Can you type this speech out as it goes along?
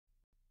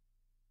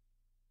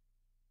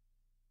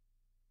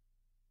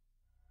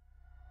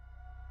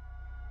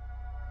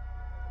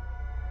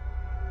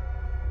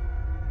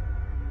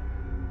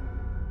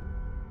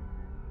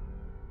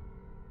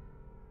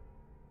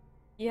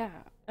Ja,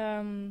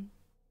 an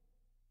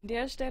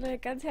der Stelle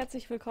ganz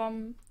herzlich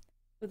willkommen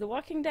zu The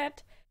Walking Dead,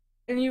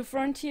 A New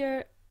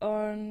Frontier,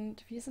 und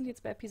wir sind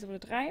jetzt bei Episode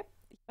 3.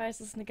 Ich weiß,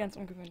 es ist eine ganz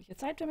ungewöhnliche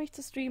Zeit für mich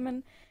zu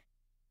streamen.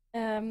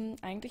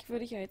 Eigentlich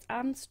würde ich ja jetzt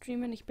abends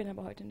streamen, ich bin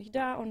aber heute nicht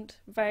da,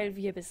 und weil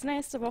wir bis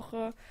nächste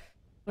Woche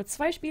nur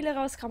 2 Spiele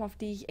rauskommen, auf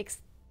die ich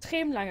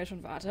extrem lange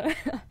schon warte,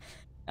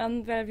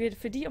 weil wir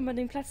für die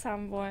unbedingt Platz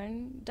haben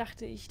wollen,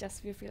 dachte ich,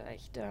 dass wir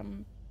vielleicht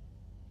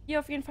hier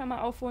auf jeden Fall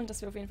mal aufholen,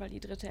 dass wir auf jeden Fall die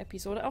 3.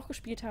 Episode auch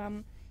gespielt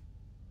haben.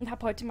 Und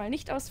habe heute mal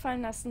nicht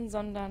ausfallen lassen,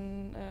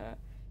 sondern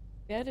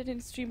werde den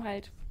Stream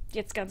halt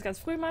jetzt ganz, ganz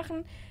früh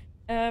machen.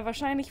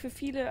 Wahrscheinlich für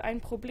viele ein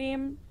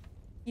Problem,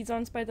 die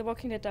sonst bei The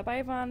Walking Dead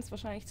dabei waren. Ist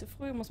wahrscheinlich zu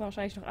früh, muss man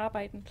wahrscheinlich noch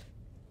arbeiten.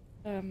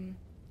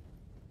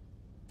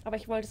 Aber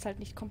ich wollte es halt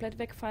nicht komplett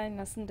wegfallen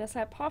lassen.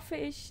 Deshalb hoffe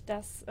ich,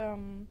 dass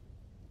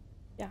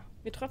ja,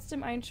 wir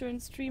trotzdem einen schönen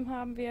Stream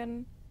haben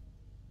werden.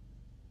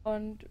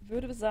 Und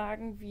würde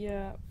sagen,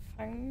 wir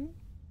fangen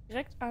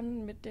direkt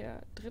an mit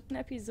der 3.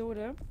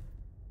 Episode.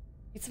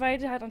 Die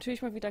 2. hat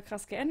natürlich mal wieder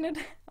krass geendet,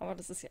 aber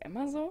das ist ja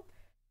immer so.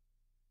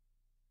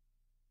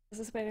 Das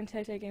ist bei den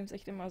Telltale Games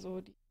echt immer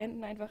so. Die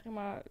enden einfach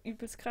immer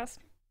übelst krass.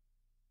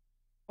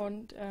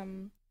 Und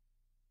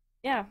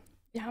ja,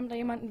 wir haben da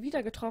jemanden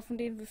wieder getroffen,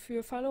 den wir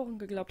für verloren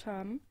geglaubt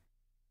haben.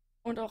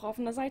 Und auch auf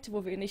einer Seite,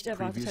 wo wir ihn nicht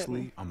erwartet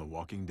hätten. On The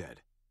Walking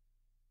Dead.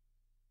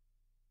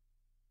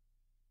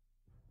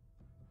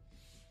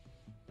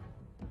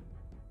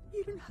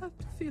 You don't have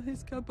to fill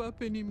his cup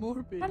up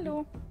anymore, baby.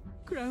 Hallo.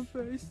 Grandpa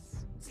is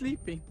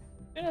sleeping.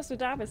 Schön, dass du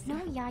da bist. No,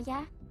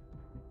 Yaya.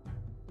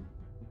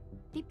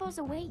 People's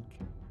awake.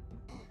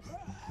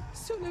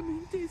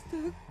 Solamente está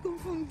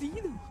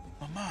confundido.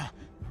 Mamá.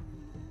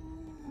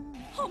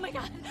 Oh my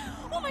god!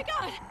 Oh my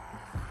god!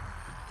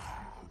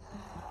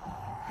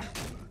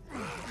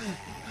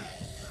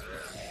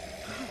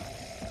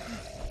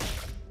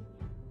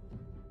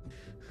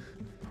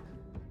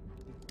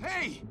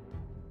 Hey!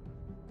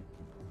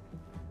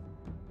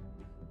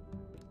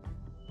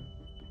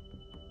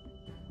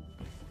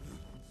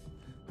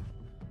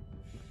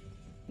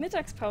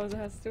 Mittagspause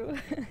hast du.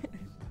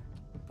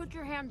 Put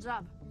your hands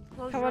up.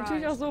 Close Kann your man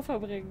natürlich auch eyes. so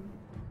verbringen.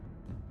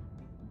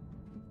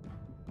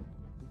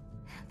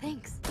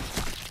 Thanks.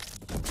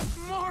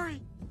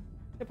 Mari!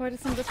 Ich habe heute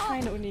zum Glück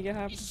keine Uni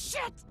gehabt.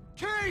 Shit!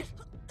 Kate!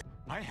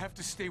 I have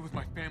to stay with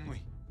my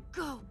family.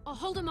 Go. I'll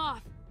hold him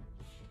off.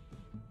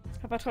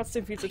 Aber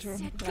trotzdem viel zu I tun.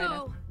 said Leider.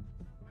 go.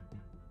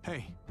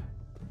 Hey.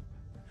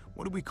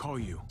 What do we call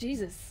you?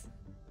 Jesus.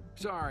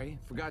 Sorry,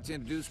 forgot to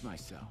introduce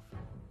myself.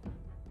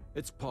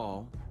 It's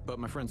Paul, but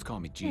my friends call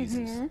me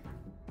Jesus.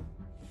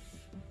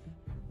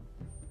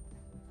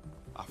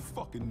 I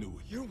fucking knew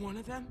it. You're one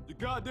of them? You're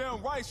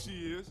goddamn right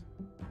she is.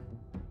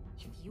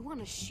 If you want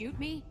to shoot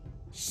me,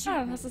 shoot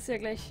Ah, me. das ist ja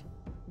gleich.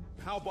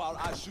 How about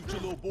I shoot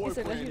your little Ist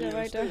ja gleich boyfriend wieder here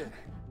weiter. instead?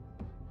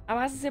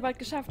 Aber hast es ja bald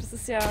geschafft. Das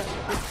ist ja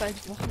jetzt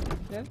bald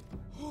Wochenende.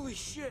 Holy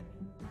shit!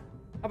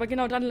 Aber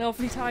genau dann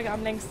laufen die Tage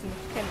am längsten.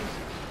 Kenn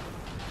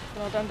ich.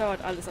 Genau dann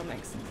dauert alles am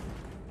längsten.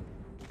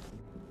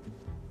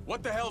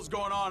 What the hell's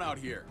going on out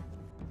here?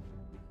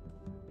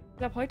 Ich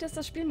glaube, heute ist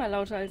das Spiel mal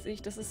lauter als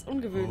ich. Das ist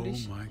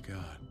ungewöhnlich. my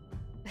god.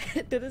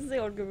 Das ist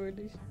sehr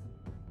ungewöhnlich.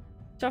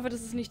 Ich hoffe,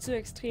 das ist nicht zu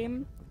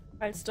extrem.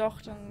 Falls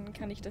doch, dann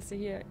kann ich das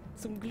hier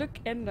zum Glück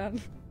ändern.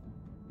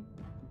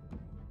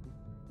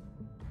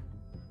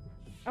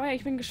 Aber ja,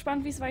 ich bin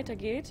gespannt, wie es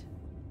weitergeht.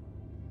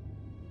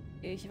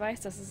 Ich weiß,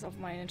 dass es auf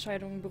meine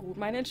Entscheidungen beruht.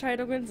 Meine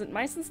Entscheidungen sind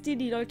meistens die,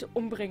 die Leute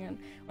umbringen.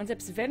 Und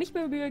selbst wenn ich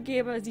mir Mühe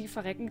gebe, sie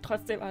verrecken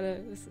trotzdem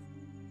alle. Das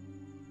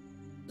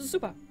ist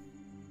super.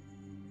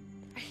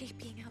 I hate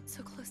being out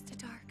so close to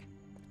dark.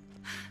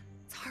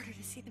 It's harder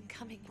to see them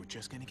coming. We're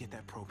just gonna get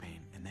that propane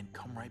and then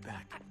come right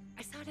back.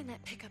 I saw it in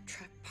that pickup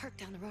truck parked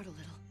down the road a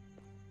little,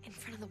 in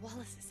front of the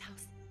Wallace's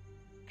house.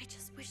 I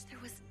just wish there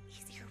was an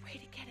easier way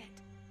to get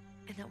it,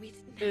 and that we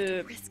didn't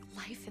have to risk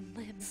life and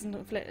Ist limbs es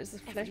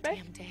ein every Flashback?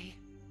 damn day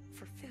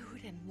for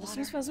food and Lass water,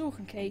 uns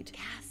versuchen, Kate.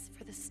 gas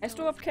for the Weißt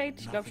du, stove. ob Kate?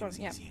 Ich glaube schon,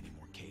 Nothing's ja. easy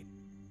anymore, Kate.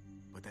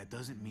 But that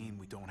doesn't mean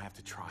we don't have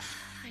to try.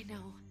 I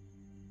know.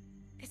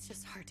 It's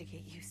just hard to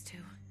get used to.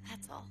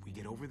 That's all. We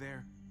get over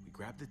there, we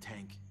grab the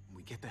tank, and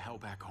we get the hell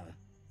back home.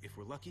 If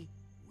we're lucky,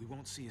 we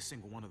won't see a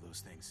single one of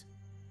those things.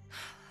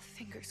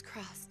 Fingers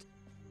crossed.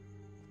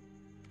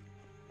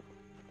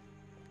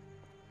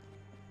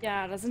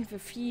 Ja, da sind wir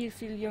viel,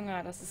 viel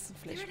jünger. Das ist ein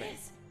There it Flashback.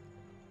 is.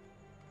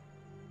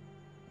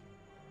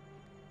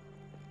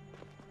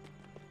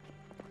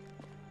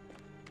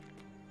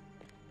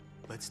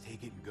 Let's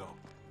take it and go.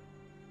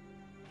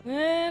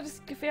 Nee, das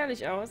sieht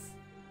gefährlich aus.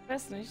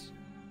 Weiß nicht.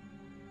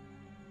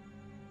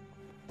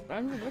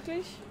 Wollen wir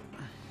wirklich?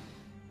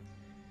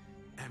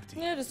 Empty.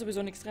 Nee, da ist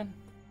sowieso nichts drin.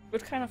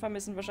 Wird keiner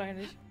vermissen,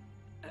 wahrscheinlich.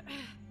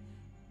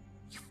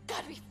 You've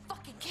got to be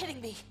fucking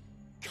kidding me.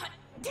 God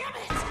damn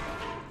it!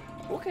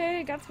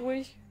 Okay, ganz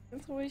ruhig.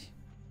 Ganz ruhig.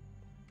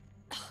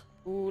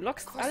 Du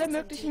lockst Of course alle it's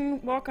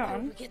möglichen Walker How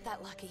did an. we get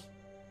that lucky?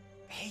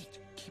 Hey,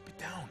 keep it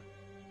down.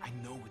 I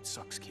know it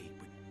sucks, Kate,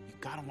 but you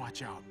gotta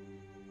watch out.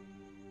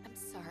 I'm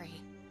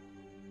sorry.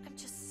 I'm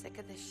just sick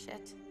of this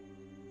shit.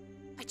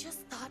 I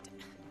just thought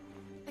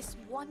this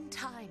one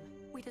time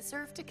we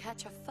deserve to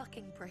catch a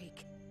fucking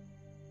break.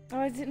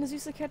 Aber sie hat eine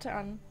süße Kette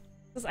an.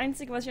 Das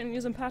Einzige, was ich an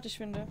ihr sympathisch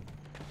finde.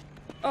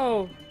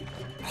 Oh.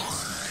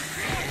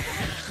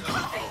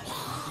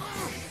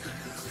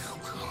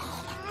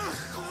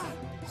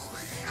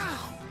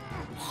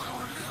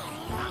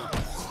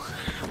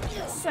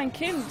 Das ist ein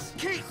Kind.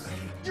 Kate,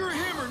 you're a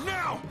hammer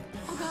now!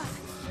 Oh god.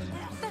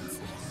 That's...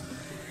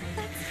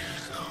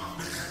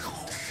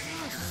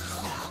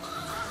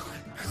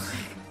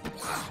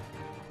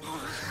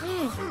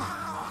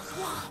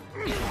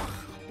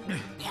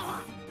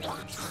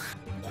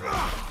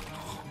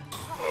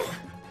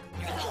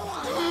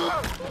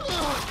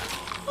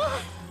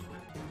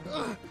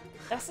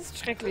 Das ist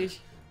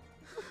schrecklich.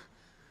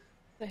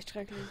 Das ist echt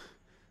schrecklich.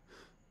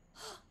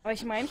 Aber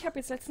ich meine, ich habe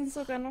jetzt letztens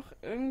sogar noch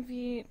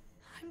irgendwie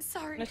I'm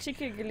sorry. einen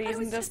Artikel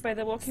gelesen, dass bei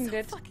The Walking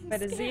Dead, bei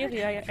der Serie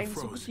ja eigentlich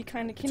so gut wie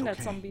keine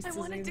Kinderzombies I zu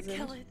wanted sehen to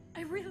kill sind. it.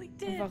 I really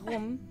Und did.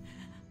 warum?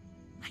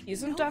 I Hier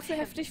sind know dafür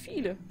him. heftig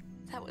viele.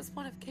 That was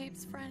one of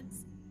Gabe's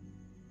friends.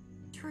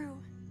 True.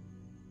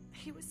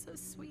 He was so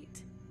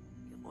sweet.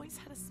 He always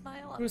had a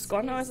smile on Bruce his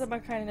Gonner face. ist aber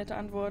keine nette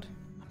Antwort.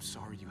 I'm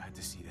sorry you had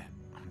to see that.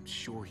 I'm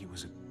sure he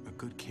was a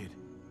good kid.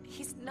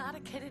 He's not a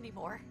kid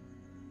anymore.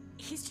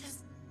 He's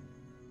just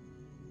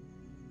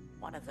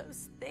one of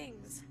those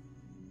things.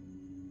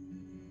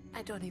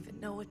 I don't even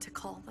know what to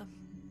call them.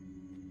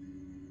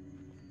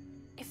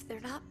 If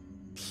they're not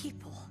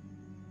people,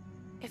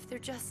 if they're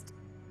just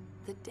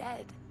the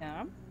dead,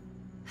 Ja.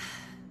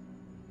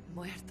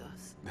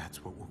 muertos.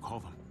 That's what we'll call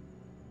them.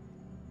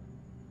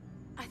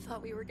 I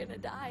thought we were gonna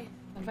die.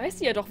 Dann weiß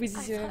sie ja doch, wie sie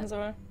sich hören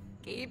soll.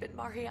 Gabe and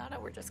Mariana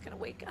were just gonna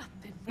wake up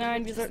and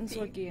Nein, wir just sollten be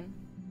zurückgehen.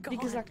 Wie gone.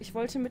 gesagt, ich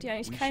wollte mit ihr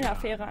eigentlich keine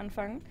Affäre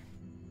anfangen.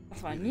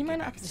 Das war nie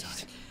meine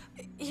Absicht.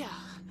 Yeah.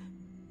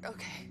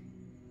 Okay.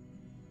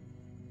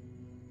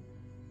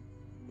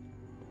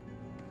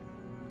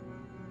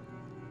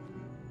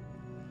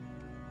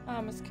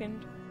 Armes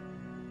Kind.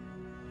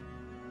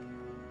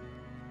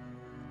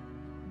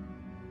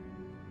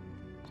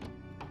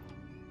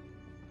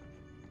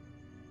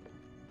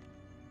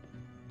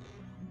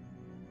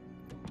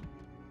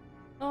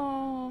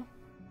 Oh.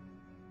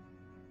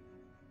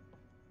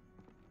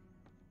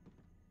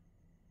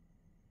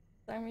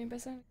 Sagen wir ihm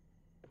besser.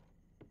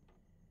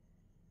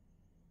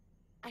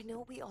 I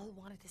know we all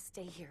wanted to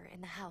stay here in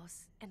the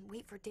house and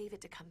wait for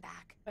David to come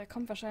back. Er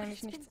kommt But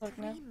wahrscheinlich it's nicht been zurück,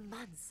 ne? 3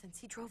 months since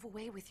he drove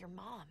away with your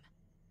mom.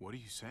 What are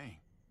you saying?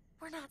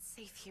 We're not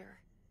safe here.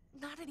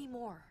 Not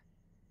anymore.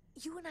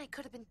 You and I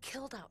could have been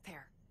killed out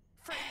there.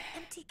 For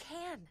an empty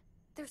can.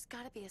 There's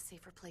gotta be a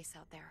safer place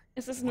out there.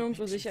 Es ist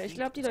nirgendwo sicher. Ich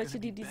glaube, die Leute,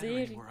 die die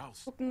Serie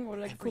gucken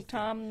oder geguckt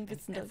haben,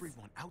 wissen das.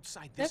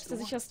 Selbst der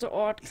sicherste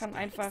Ort kann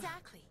einfach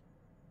Exactly.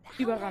 How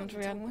überrannt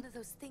long until werden. one of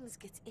those things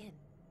gets in?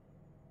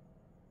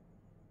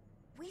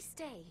 We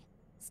stay,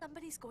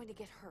 somebody's going to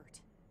get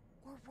hurt.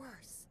 Or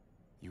worse.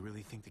 You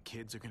really think the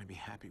kids are gonna be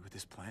happy with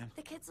this plan?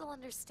 The kids will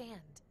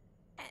understand.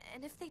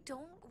 And if they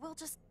don't, we'll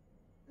just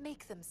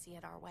make them see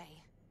it our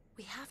way.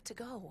 We have to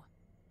go.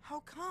 How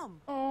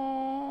come?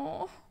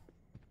 Oh.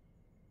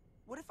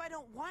 What if I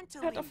don't want to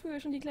Er hat auch leave? früher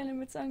schon die kleine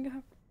Mütze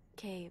angehabt.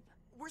 Gabe.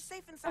 We're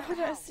safe inside Ach, the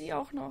da house. ist sie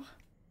auch noch.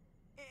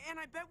 And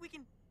I bet we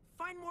can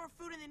find more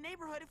food in the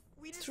neighborhood if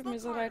we Es dus just tut mir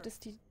look so leid, harder. dass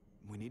die...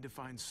 We need to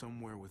find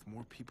somewhere with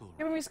more people Ich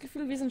habe around. irgendwie das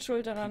Gefühl, wir sind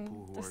schuld daran,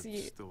 People who dass are sie...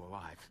 still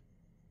alive.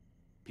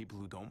 People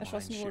who don't mind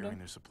erschossen wurde. sharing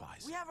their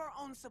supplies. We have our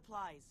own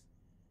supplies.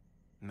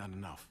 Not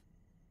enough.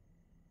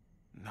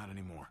 Not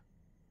anymore.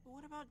 But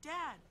what about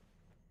Dad?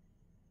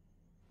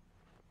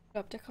 Ich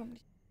glaube, der kommt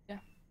nicht.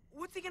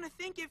 What's he gonna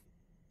think if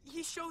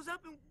he shows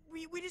up and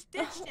we just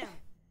ditched him?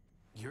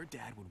 Your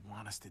dad would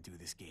want us to do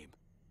this, Gabe.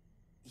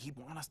 He'd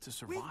want us to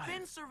We've survive.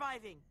 been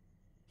surviving.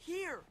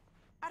 Here.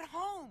 At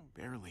home.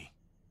 Barely.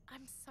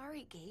 I'm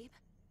sorry, Gabe.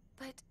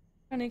 But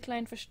Ich kann den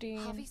Kleinen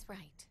verstehen. Javi's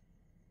right.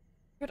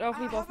 Ich würde auch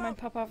lieber How auf meinen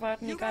about Papa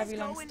warten, you egal guys wie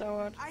go lange es and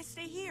dauert. I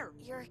stay here.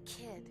 You're a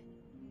kid.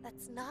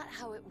 That's not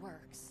how it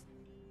works.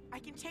 I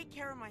can take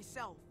care of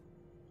myself.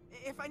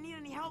 If I need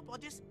any help, I'll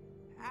just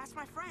ask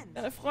my friends.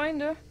 Deine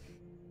Freunde.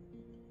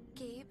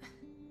 Gabe,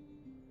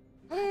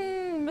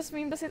 Müssen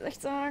wir ihm das jetzt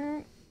echt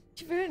sagen?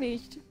 Ich will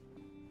nicht.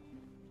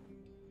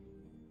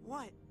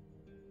 What?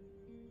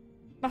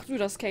 Mach du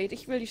das, Kate.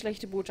 Ich will die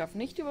schlechte Botschaft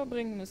nicht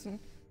überbringen müssen.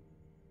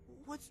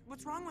 What's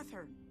wrong with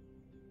her?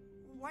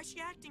 Why's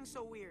she acting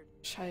so weird?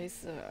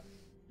 Scheiße.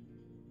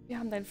 Wir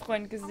haben deinen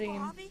Freund Uncle gesehen.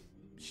 Javi?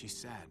 She's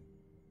sad.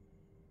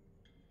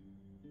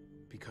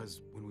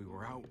 Because when we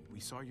were out, we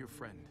saw your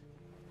friend,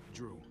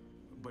 Drew.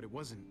 But it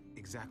wasn't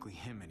exactly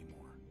him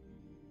anymore.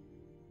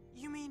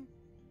 You mean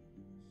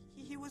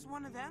he was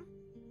one of them?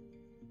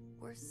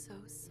 we're so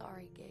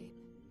sorry, Gabe.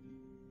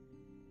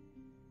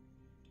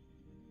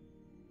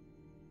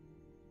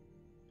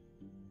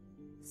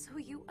 So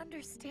you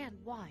understand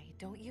why,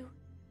 don't you?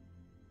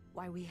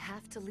 Why we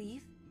have to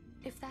leave?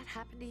 If that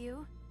happened to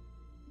you,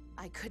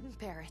 I couldn't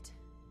bear it.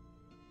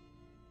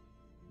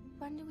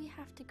 When do we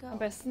have to Am go?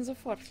 besten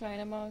sofort,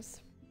 kleine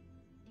Maus.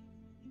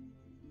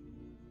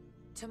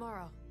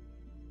 Tomorrow,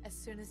 as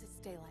soon as it's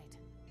daylight.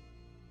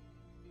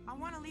 I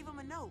want to leave him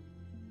a note.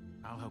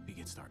 I'll help you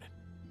get started.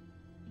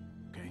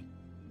 Okay?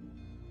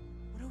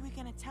 What are we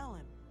gonna tell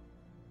him?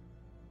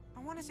 I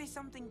want to say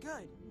something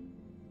good.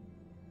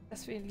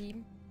 Dass wir ihn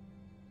lieben.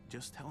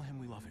 Just tell him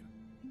we love him.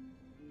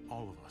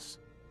 All of us.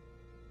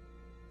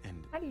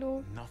 And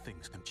Hallo.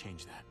 nothing's gonna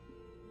change that.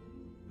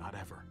 Not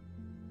ever.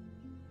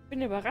 Ich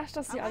bin überrascht,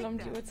 dass ihr alle um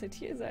die Uhrzeit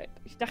hier seid.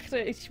 Ich dachte,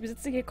 ich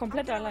sitze hier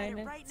komplett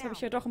alleine. Jetzt habe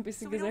ich ja doch ein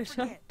bisschen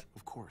Gesellschaft.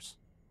 Of course.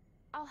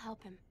 I'll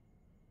help him.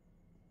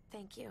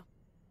 Thank you.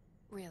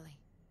 Really.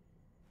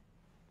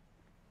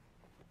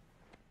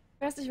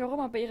 Ich weiß nicht warum,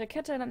 aber ihre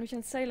Kette erinnert mich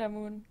an Sailor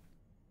Moon.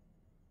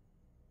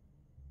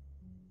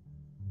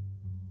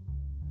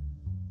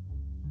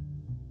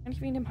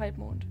 Eigentlich wie in dem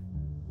Halbmond.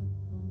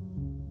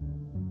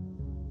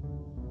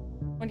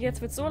 Und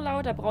jetzt wird so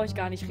laut, da brauche ich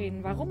gar nicht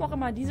reden. Warum auch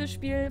immer dieses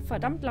Spiel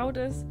verdammt laut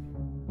ist.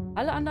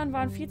 Alle anderen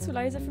waren viel zu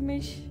leise für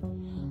mich.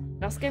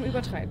 Das Game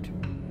übertreibt.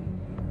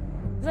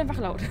 Ist einfach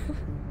laut.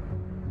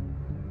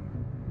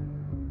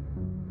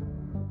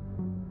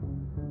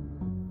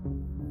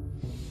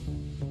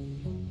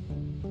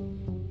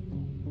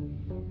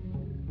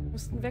 Wir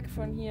mussten weg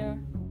von hier.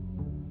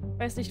 Ich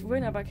weiß nicht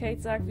wohin, aber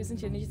Kate sagt, wir sind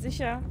hier nicht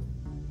sicher.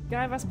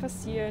 Egal was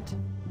passiert,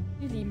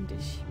 wir lieben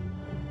dich.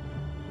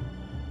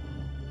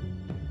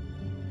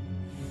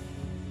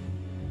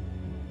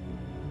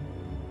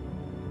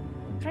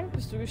 Krank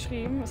bist du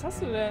geschrieben? Was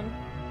hast du denn?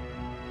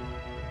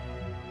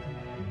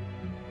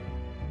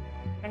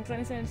 Krank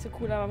sein ist ja nicht so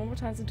cool, aber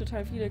momentan sind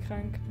total viele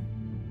krank.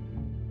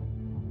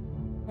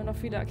 Und noch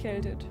viele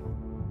erkältet.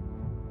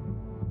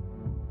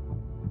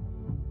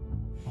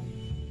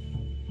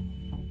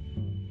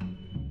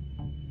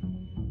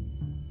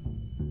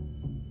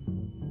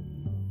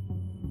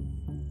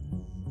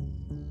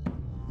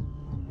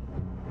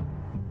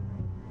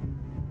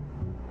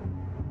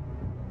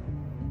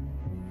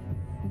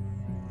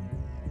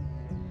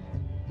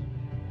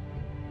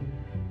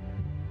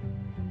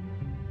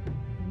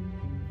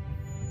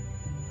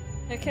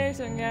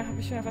 Erkältung, ja, habe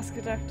ich mir was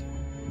gedacht.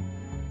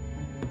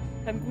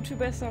 Dann gute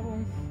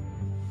Besserung.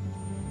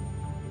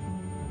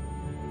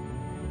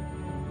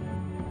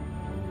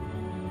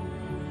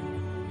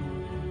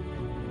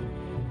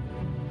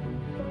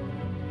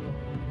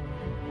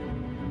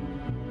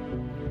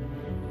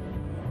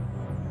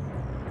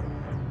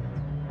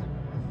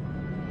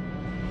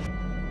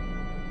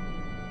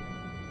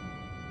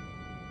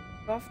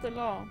 Above the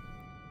law.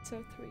 So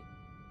 3.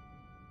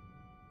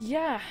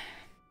 Ja.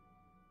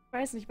 Ich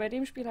weiß nicht, bei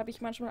dem Spiel habe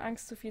ich manchmal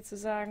Angst, zu viel zu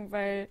sagen,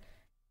 weil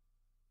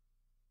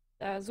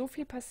da so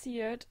viel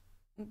passiert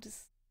und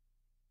es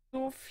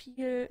so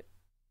viel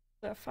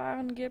zu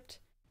erfahren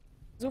gibt,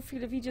 so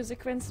viele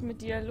Videosequenzen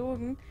mit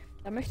Dialogen,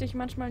 da möchte ich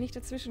manchmal nicht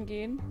dazwischen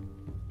gehen.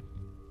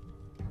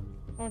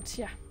 Und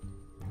ja,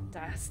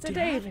 da ist der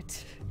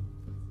David.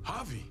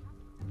 Javi,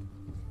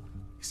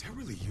 is that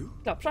really you?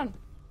 Ich glaub schon.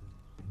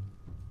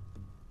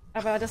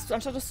 Aber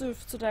anstatt dass du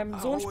zu deinem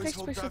Sohn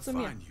sprichst, sprichst du zu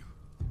mir.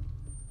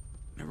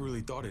 Never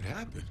really thought it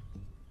happened.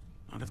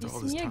 Not after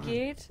all Wie es this mir time.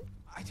 geht.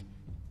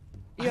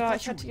 Ja,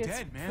 ich hatte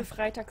jetzt für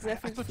Freitag sehr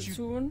viel zu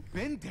tun.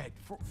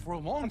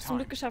 Hab's zum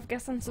Glück geschafft,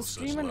 gestern zu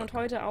streamen und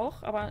heute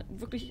auch, aber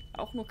wirklich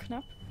auch nur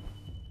knapp.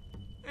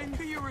 Weil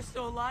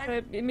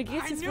mir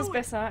geht's jetzt was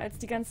besser als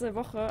die ganze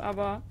Woche,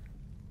 aber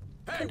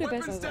könnte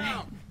besser sein.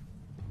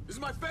 This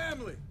is my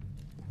family.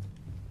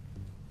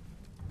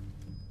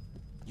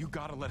 You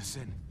gotta let us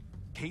in.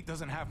 Kate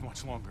doesn't have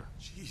much longer.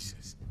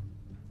 Jesus.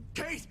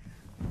 Kate!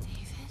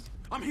 David?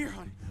 I'm here,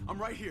 honey. I'm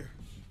right here.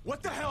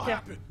 What the hell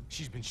happened?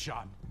 She's been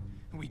shot.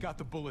 And we got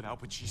the bullet out,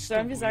 but she's still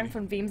Sollen wir sagen,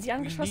 bleeding. von wem sie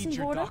angeschossen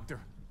wurde? Doctor.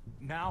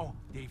 Now,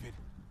 David.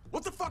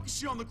 What the fuck is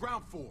she on the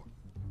ground for?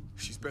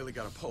 She's barely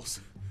got a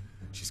pulse.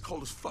 She's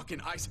cold as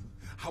fucking ice.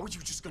 How are you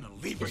just gonna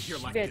leave her here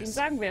Ich like werde ihm this?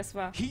 sagen, wer es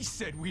war. He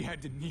said we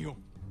had to kneel.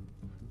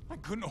 I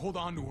couldn't hold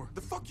on to her.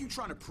 The fuck you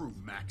trying to prove,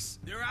 Max?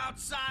 They're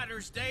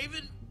outsiders,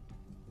 David.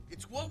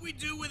 It's what we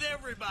do with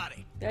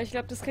everybody. Ja, ich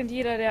glaube, das kennt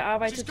jeder, der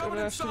arbeitet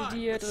oder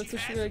studiert oder zur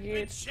Schule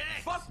geht. Es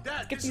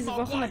gibt diese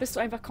Wochen, da bist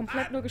du einfach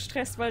komplett nur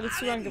gestresst, weil du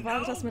zu lange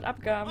gewartet hast mit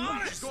Abgaben.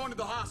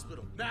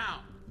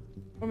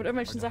 Und mit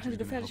irgendwelchen Sachen, die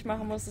du fertig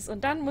machen musstest.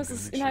 Und dann muss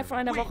es innerhalb von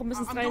einer Woche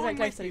müssen es 3 Seiten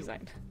gleichzeitig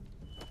sein.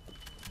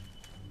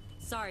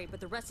 Sorry,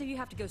 but the rest of you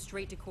have to go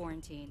straight to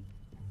quarantine.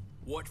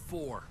 What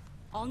for?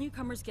 All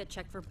newcomers get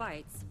checked for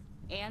bites,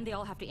 and they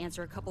all have to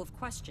answer a couple of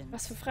questions.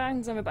 Was für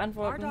Fragen sollen wir Our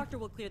beantworten? doctor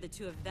will clear the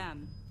 2 of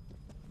them,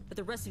 but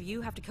the rest of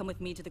you have to come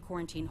with me to the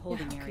quarantine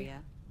holding okay.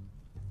 area.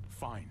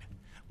 Fine.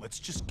 Let's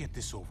just get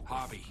this over with.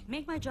 Hobby.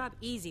 Make my job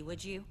easy,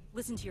 would you?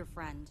 Listen to your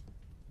friend.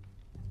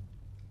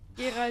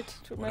 Gerald,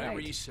 tut mir Whatever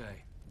you leid.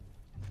 say.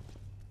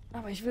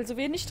 Aber ich will so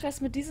wenig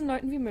Stress mit diesen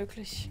Leuten wie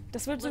möglich.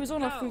 Das wird sowieso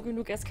noch früh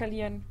genug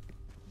eskalieren.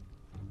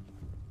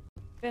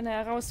 Wenn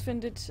er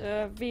herausfindet,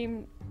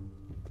 wem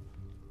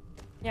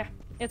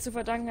er zu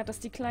verdanken hat, dass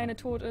die Kleine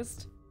tot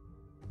ist.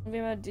 Und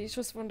wem er die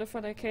Schusswunde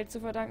von der Kate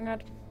zu verdanken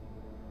hat.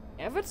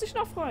 Er wird sich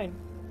noch freuen.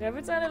 Er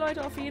wird seine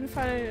Leute auf jeden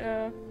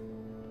Fall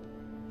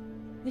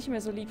nicht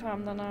mehr so lieb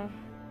haben danach.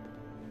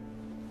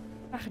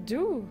 Ach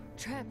du.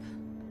 Trip.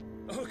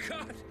 Oh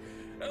God,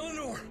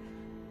 Eleanor!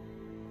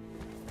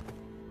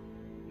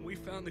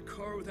 found the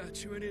car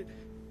without you in it,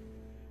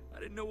 I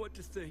didn't know what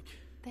to think.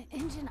 The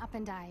engine up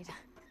and died.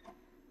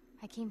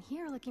 I came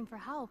here looking for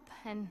help,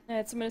 and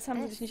Ja, zumindest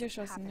haben sie dich nicht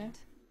erschossen, ne?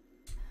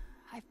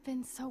 I've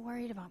been so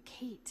worried about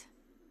Kate.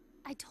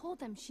 I told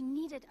them she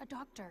needed a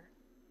doctor.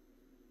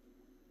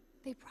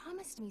 They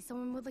promised me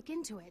someone would look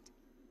into it.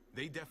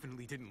 They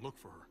definitely didn't look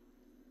for her,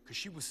 because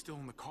she was still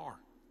in the car.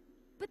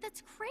 But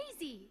that's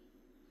crazy!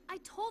 I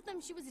told them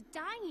she was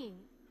dying.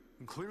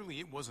 And clearly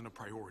it wasn't a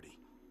priority.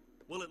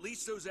 Well, at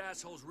least those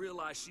assholes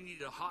realized she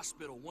needed a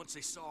hospital once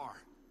they saw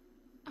her.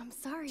 I'm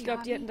sorry, Ich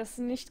glaube, die hätten das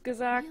nicht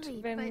gesagt,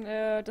 really, wenn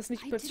das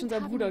nicht I plötzlich didn't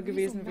unser have Bruder any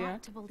gewesen reason wäre.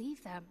 not to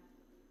believe them.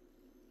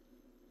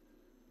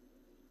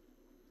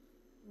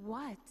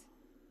 What?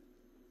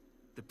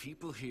 The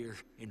people here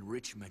in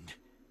Richmond,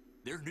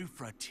 their new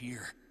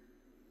frontier.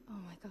 Oh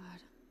my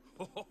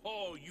god.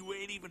 Oh, you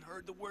ain't even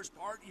heard the worst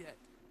part yet.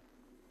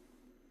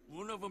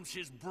 One of them's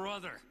his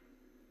brother.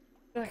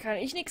 Da kann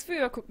ich nichts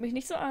für, guck mich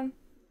nicht so an.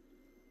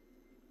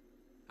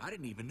 I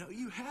didn't even know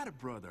you had a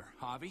brother,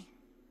 Javi.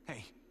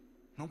 Hey,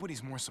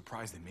 nobody's more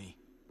surprised than me.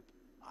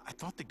 I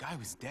thought the guy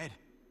was dead.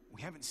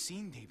 We haven't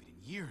seen David in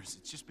years.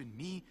 It's just been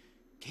me,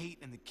 Kate,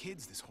 and the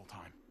kids this whole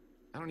time.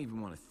 I don't even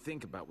want to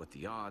think about what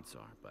the odds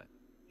are, but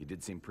he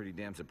did seem pretty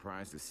damn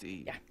surprised to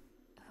see. Ja.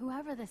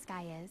 Whoever this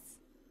guy is,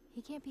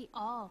 he can't be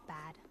all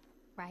bad,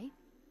 right?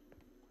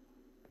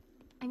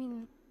 I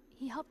mean,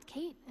 he helped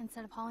Kate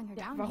instead of hauling her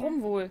down Warum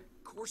here. wohl?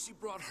 Of course he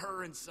brought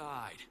her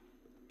inside.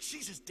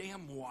 She's his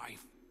damn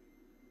wife.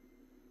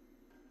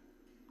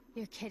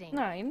 You're kidding.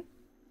 Nein.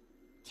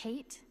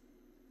 Kate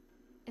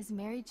is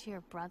married to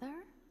your brother?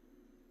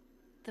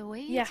 The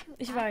way Ja, you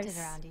ich acted weiß.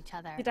 around each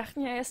other. Wir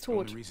dachten ja, er ist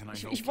tot. The only reason I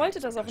Ich, know ich Kate wollte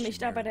is das auch because she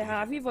nicht, aber der married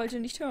Harvey wollte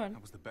nicht hören.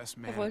 I was the best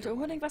man Er wollte there was.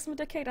 unbedingt was mit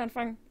der Kate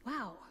anfangen.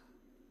 Wow.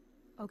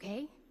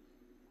 Okay.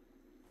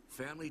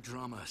 Family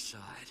drama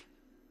aside,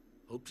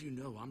 hope you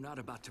know I'm not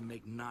about to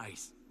make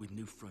nice with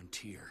New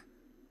Frontier.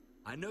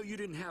 I know you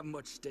didn't have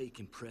much stake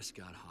in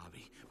Prescott,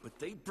 Javi, but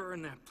they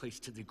burned that place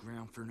to the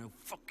ground for no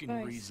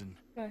fucking reason.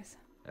 Weiß.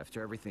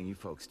 After everything you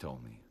folks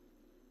told me,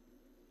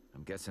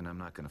 I'm guessing I'm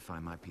not gonna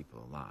find my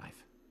people alive.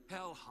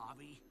 Hell,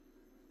 Javi.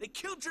 They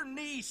killed your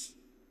niece!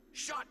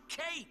 Shot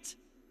Kate!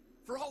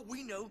 For all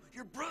we know,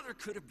 your brother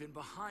could have been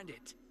behind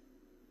it.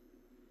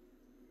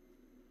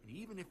 And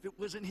even if it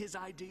wasn't his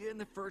idea in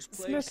the first Das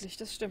ist place, möglich,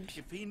 das stimmt.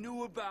 if he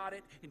knew about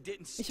it and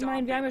didn't stop Ich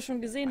meine, wir haben ja it,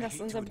 schon gesehen, I dass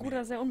hate unser to admit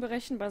Bruder sehr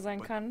unberechenbar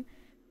sein kann.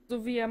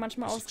 So wie er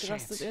manchmal There's a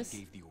chance ausgerastet he ist.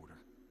 gave the order.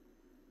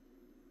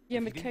 Wie er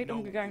If mit he didn't Kate know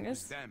umgegangen it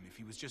was ist. them, if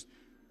he was just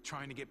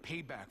trying to get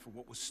payback for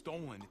what was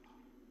stolen,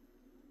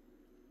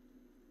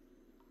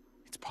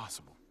 it's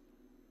possible.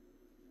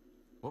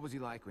 What was he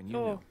like when you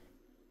Oh. knew?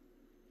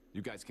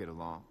 You guys get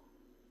along?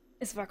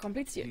 Es war He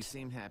kompliziert.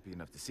 seemed happy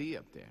enough to see you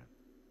up there.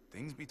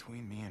 Things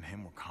between me and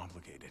him were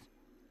complicated.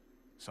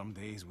 Some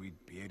days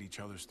we'd be at each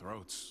other's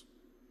throats.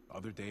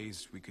 Other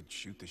days we could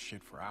shoot the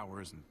shit for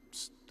hours and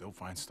still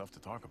find stuff to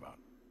talk about.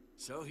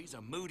 So he's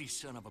a moody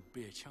son of a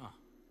bitch, huh?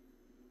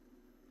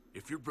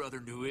 If your brother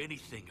knew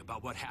anything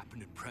about what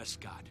happened in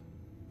Prescott,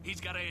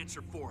 he's got to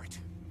answer for it.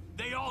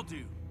 They all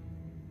do.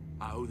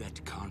 I owe that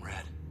to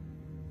Conrad.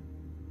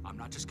 I'm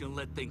not just gonna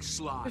let things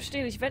slide.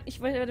 Verstehe, ich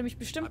werde mich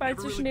bestimmt I've bald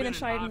never zwischen really denen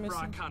been an entscheiden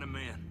eye-for-eye müssen. kind of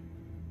man.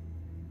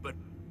 But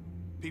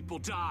people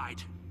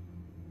died.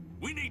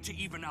 We need to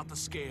even out the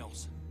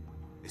scales.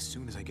 As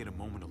soon as I get a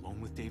moment alone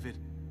with David,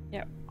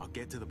 Ja, I'll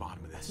get to the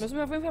bottom of this. müssen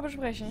wir auf jeden Fall He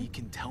besprechen.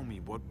 can tell me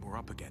what we're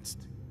up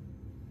against.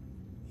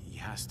 He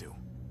has to.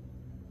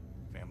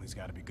 Family's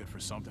gotta be good for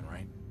something,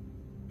 right?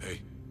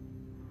 Hey,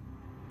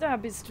 Da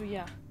bist du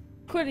ja.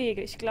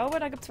 Kollege, ich glaube,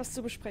 da gibt's was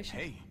zu besprechen.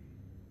 Hey,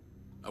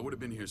 I would have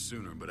been here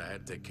sooner, but I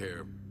had to take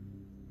care of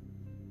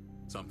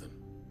something.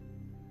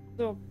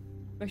 So,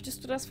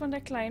 möchtest du das von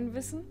der Kleinen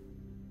wissen?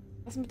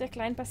 Was mit der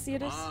Kleinen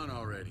passiert ist? Come on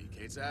already.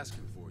 Kate's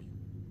asking for you.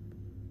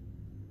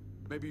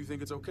 Maybe you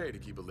think it's okay to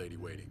keep a lady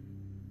waiting.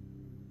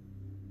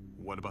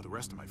 what about the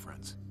rest of my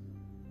friends?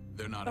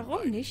 They're not Warum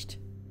invited. nicht?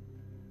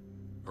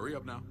 Hurry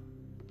up now.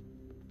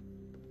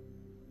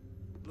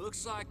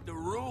 looks like the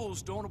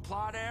rules don't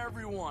apply to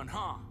everyone,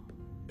 huh?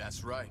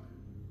 That's right.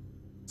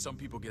 Some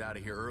people get out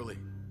of here early.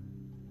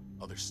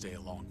 Others stay a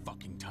long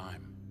fucking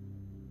time.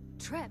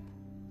 Trip.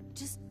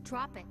 Just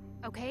drop it,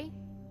 okay?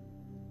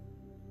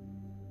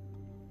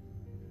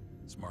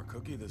 Smart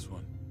cookie, this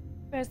one.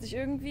 Ich weiß nicht,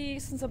 irgendwie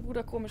ist unser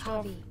Bruder komisch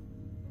drauf. Javi.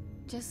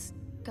 Just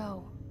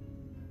go.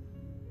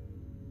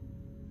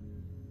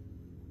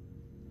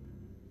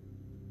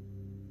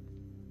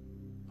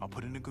 I'll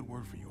put in a good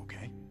word for you,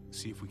 okay?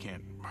 See if we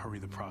can't hurry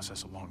the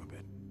process along a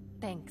bit.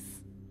 Thanks.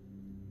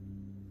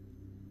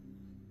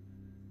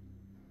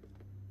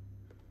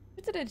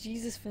 Bitte, der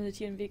Jesus findet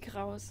hier einen Weg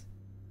raus.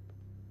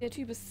 Der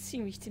Typ ist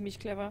ziemlich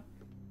clever.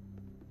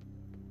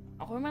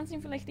 Auch wenn man es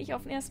ihm vielleicht nicht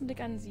auf den ersten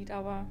Blick ansieht,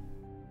 aber...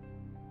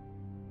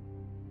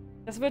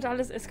 Das wird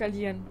alles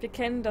eskalieren. Wir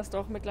kennen das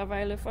doch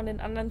mittlerweile von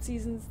den anderen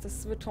Seasons.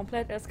 Das wird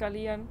komplett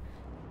eskalieren.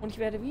 Und ich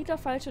werde wieder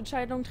falsche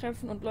Entscheidungen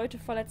treffen und Leute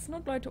verletzen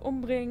und Leute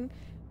umbringen.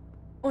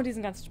 Und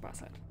diesen ganzen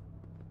Spaß halt.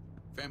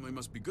 Family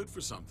must be good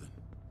for something.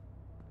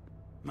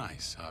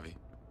 Nice, Javi.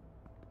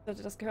 Habt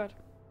ihr das gehört?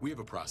 We have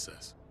a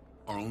process.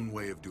 Our own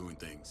way of doing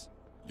things.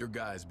 Your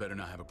guys better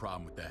not have a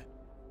problem with that.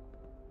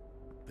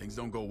 Things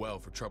don't go well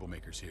for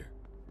troublemakers here.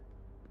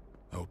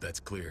 I hope that's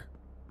clear.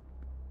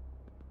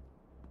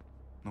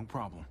 No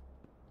problem.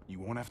 You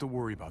won't have to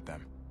worry about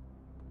them.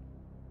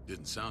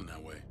 Didn't sound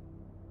that way.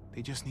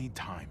 They just need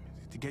time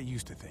to get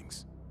used to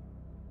things.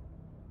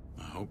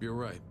 I hope you're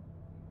right.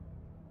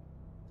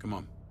 Come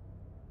on.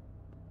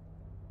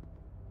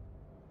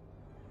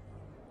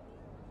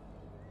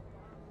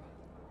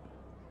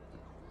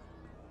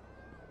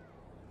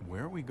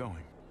 Where are we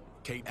going?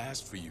 Kate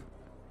asked for you.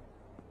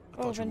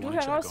 Oh, wenn du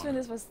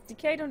herausfindest, was die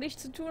Kate und ich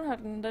zu tun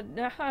hatten, dann,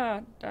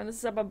 aha, dann ist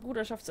es aber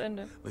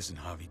Bruderschaftsende. Listen,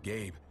 Javi,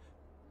 Gabe.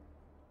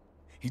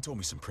 He told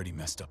me some pretty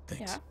messed up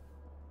things. Ja.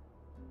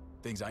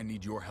 Things I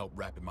need your help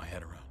wrapping my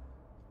head around.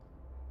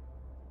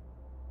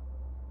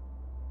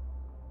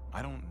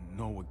 I don't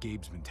know what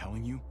Gabe's been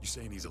telling you. You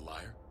saying he's a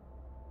liar?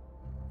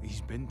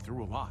 He's been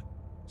through a lot.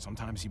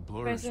 Sometimes he Ich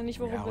blurs weiß ja nicht,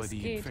 worum es reality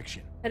and geht.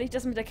 fiction. Hätte ich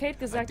das mit der Kate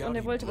gesagt und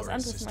er wollte was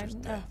anderes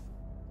meinen. Ah.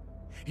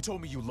 He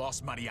told me you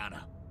lost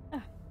Mariana.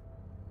 Ah.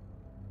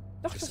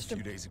 Doch, Just das a few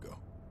stimmt. days ago.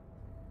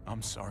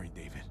 I'm sorry,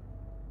 David.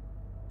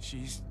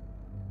 She's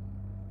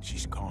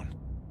gone.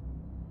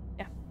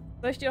 Ja.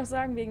 Soll ich dir auch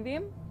sagen, wegen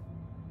wem?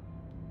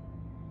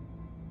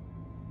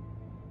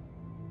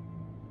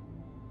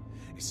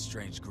 It's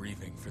strange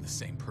grieving for the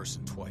same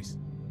person twice.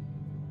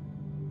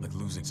 Like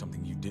losing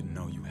something you didn't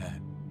know you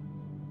had.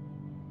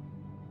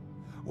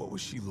 What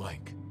was she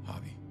like,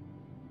 Javi?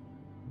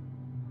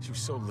 She was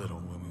so little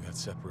when we got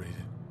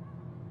separated.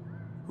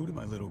 Who did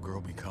my little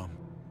girl become?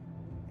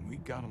 We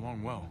got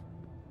along well.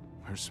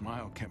 Her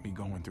smile kept me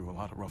going through a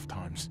lot of rough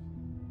times.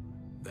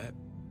 That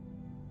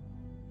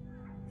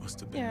must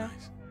have been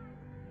nice.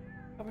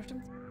 Aber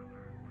stimmt.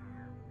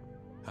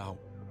 How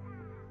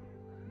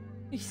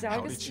Ich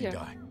sage did es she dir.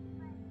 die?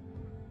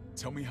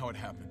 Tell me how it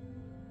happened.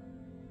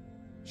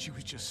 She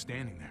was just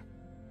standing there,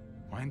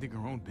 minding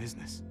her own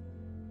business.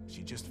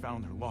 She just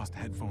found her lost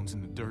headphones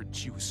in the dirt.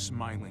 She was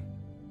smiling.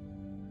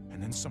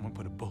 And then someone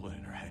put a bullet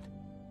in her head.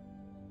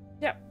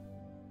 Ja.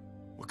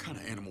 What kind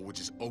of animal would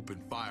just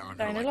open fire on her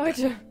Deine like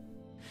Leute. that?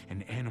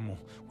 An animal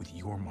with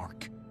your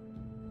mark.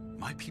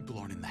 My people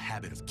aren't in the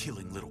habit of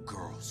killing little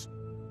girls.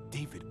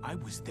 David, I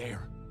was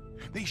there.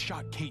 They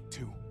shot Kate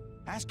too.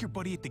 Ask your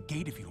buddy at the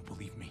gate if you don't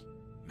believe me.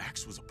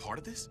 Max was a part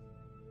of this?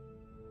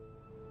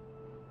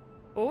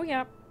 Oh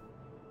ja.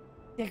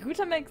 Der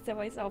gute Max, der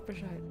weiß auch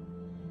Bescheid.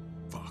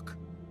 Fuck.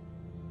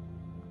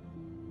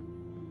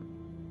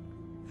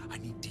 I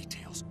need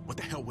details. What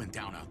the hell went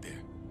down out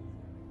there?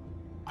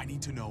 I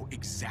need to know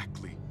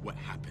exactly what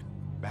happened.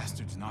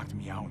 Bastards knocked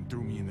me out and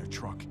threw me in their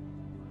truck.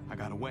 I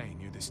got away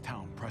near this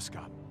town,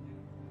 Prescott.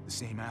 The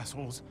same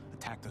assholes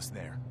attacked us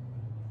there.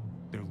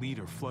 Their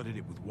leader flooded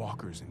it with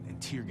walkers and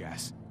tear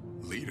gas.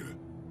 Leader?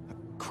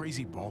 A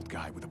crazy bald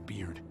guy with a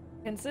beard.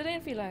 Kennst du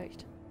den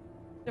vielleicht?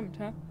 Stimmt,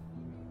 hä?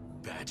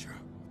 Badger.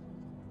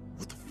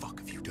 What the fuck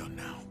have you done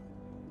now?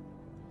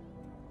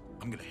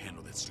 I'm gonna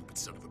handle that stupid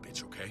son of a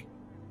bitch, okay?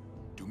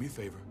 Do me a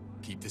favor.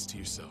 Keep this to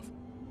yourself.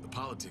 The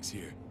politics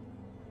here,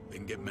 they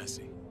can get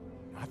messy.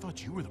 I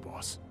thought you were the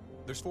boss.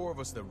 There's 4 of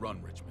us that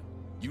run Richmond.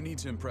 You need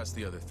to impress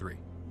the other 3.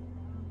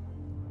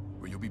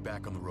 Or you'll be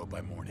back on the road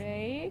by morning.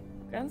 Okay,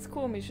 ganz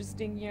komisches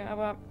Ding hier,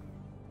 aber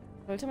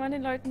sollte man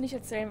den Leuten nicht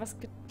erzählen, was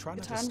Try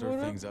not to getan stir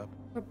wurde? things up.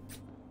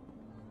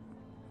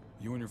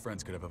 You and your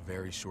friends could have a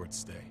very short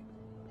stay.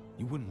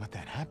 You wouldn't let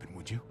that happen,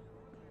 would you?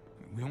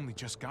 We only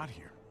just got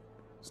here.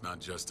 It's not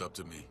just up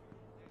to me.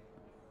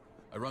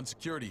 I run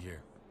security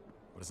here,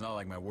 but it's not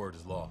like my word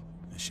is law.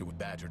 This shit with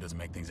Badger doesn't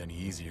make things any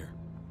easier.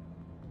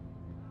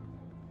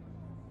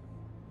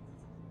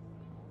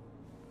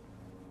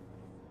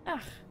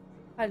 Ach,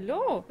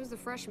 hallo. Who's the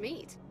fresh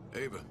meat?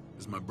 Ava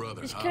is my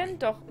brother.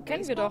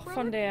 Kennen wir doch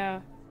von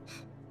der...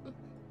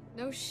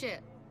 No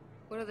shit.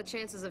 What are the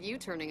chances of you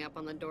turning up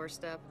on the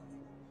doorstep?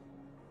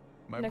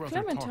 My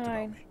brother talked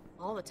about me.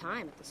 All the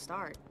time at the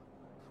start.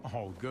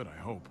 All good, I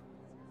hope.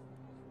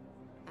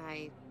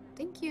 I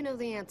think you know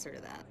the answer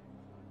to that.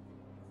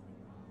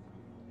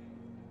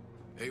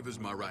 Ava's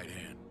my right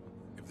hand.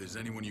 If there's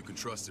anyone you can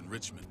trust in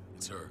Richmond,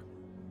 it's her.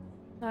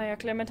 Naja,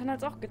 Clementine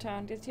hat's auch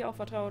getan. Die ist hier auch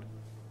vertraut.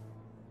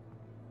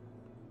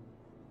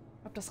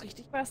 Ob das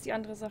richtig war, ist die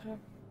andere Sache.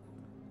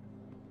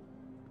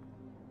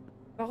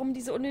 Warum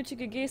diese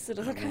unnötige Geste?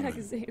 Das hat keiner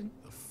gesehen.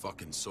 The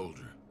fucking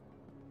soldier.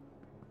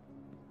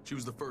 She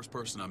was the first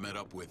person I met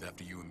up with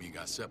after you and me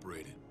got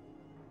separated.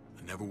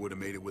 I never would have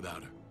made it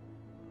without her.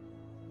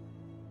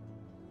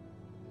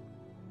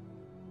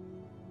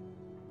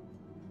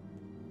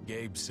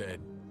 Gabe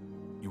said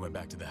you went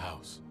back to the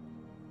house.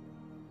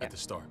 At the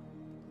start.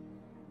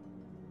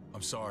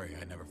 I'm sorry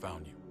I never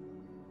found you.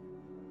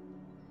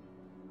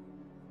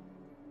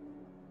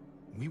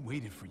 We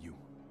waited for you.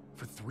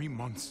 For 3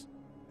 months.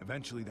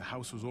 Eventually the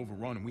house was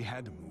overrun and we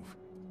had to move.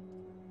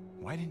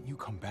 Why didn't you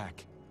come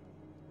back?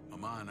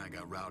 Mama and I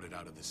got routed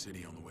out of the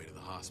city on the way to the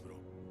hospital.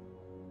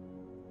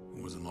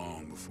 It wasn't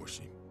long before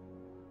she...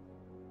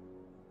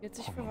 Jetzt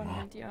sich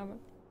verwandelt, die Arme.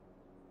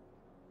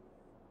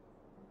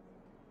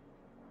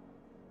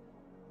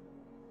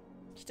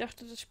 Ich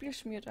dachte, das Spiel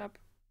schmiert ab.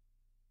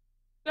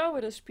 Ich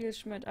glaube, das Spiel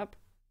schmiert ab.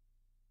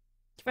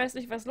 Ich weiß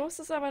nicht, was los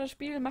ist, aber das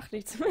Spiel macht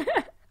nichts mehr.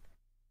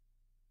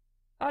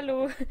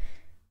 Hallo.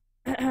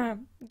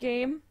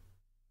 Game.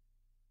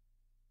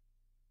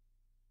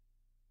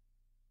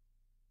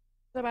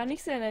 Ist aber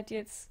nicht sehr nett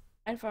jetzt,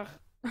 einfach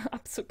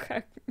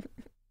abzukacken.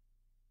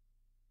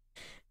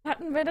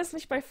 Hatten wir das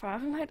nicht bei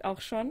Fahrenheit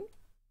auch schon?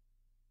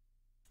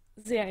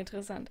 Sehr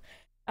interessant.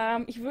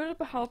 Ich würde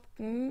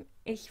behaupten,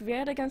 ich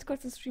werde ganz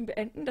kurz den Stream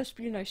beenden, das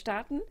Spiel neu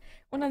starten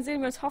und dann sehen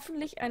wir uns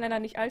hoffentlich an einer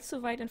nicht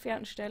allzu weit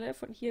entfernten Stelle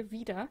von hier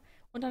wieder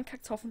und dann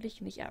kackt es hoffentlich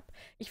nicht ab.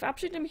 Ich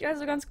verabschiede mich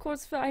also ganz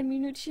kurz für ein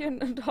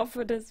Minütchen und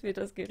hoffe, dass wir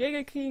das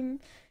geregelt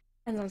kriegen.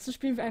 Ansonsten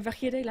spielen wir einfach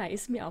hier Daylight,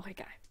 ist mir auch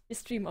egal. Wir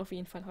streamen auf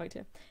jeden Fall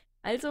heute.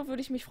 Also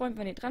würde ich mich freuen,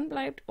 wenn ihr dran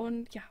bleibt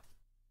und ja,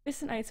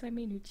 bis in 1, 2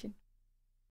 Minütchen.